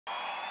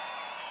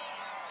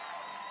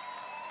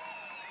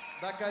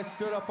That guy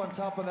stood up on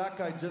top of that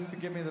guy just to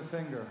give me the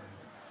finger.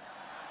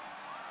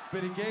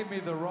 But he gave me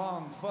the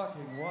wrong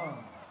fucking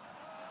one.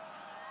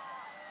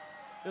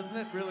 Isn't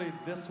it really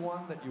this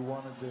one that you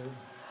want to do?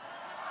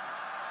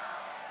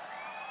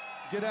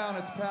 Get down,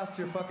 it's past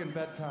your fucking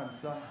bedtime,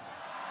 son.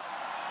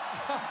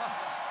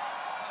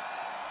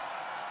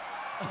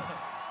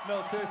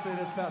 No, seriously, it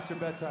is past your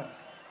bedtime.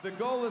 The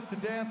goal is to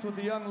dance with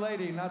a young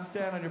lady, not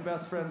stand on your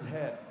best friend's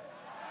head.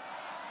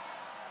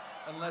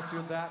 Unless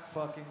you're that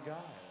fucking guy.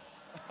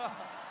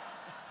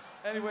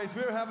 Anyways,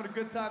 we were having a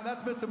good time.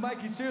 That's Mr.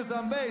 Mikey Shoes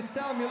on bass.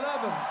 Tell him you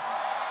love him.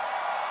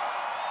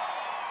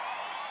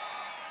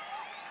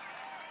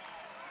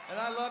 And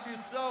I love you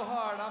so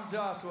hard. I'm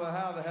Joshua.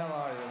 How the hell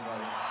are you,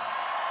 buddy?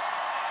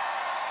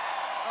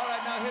 All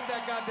right, now hit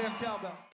that goddamn cowbell.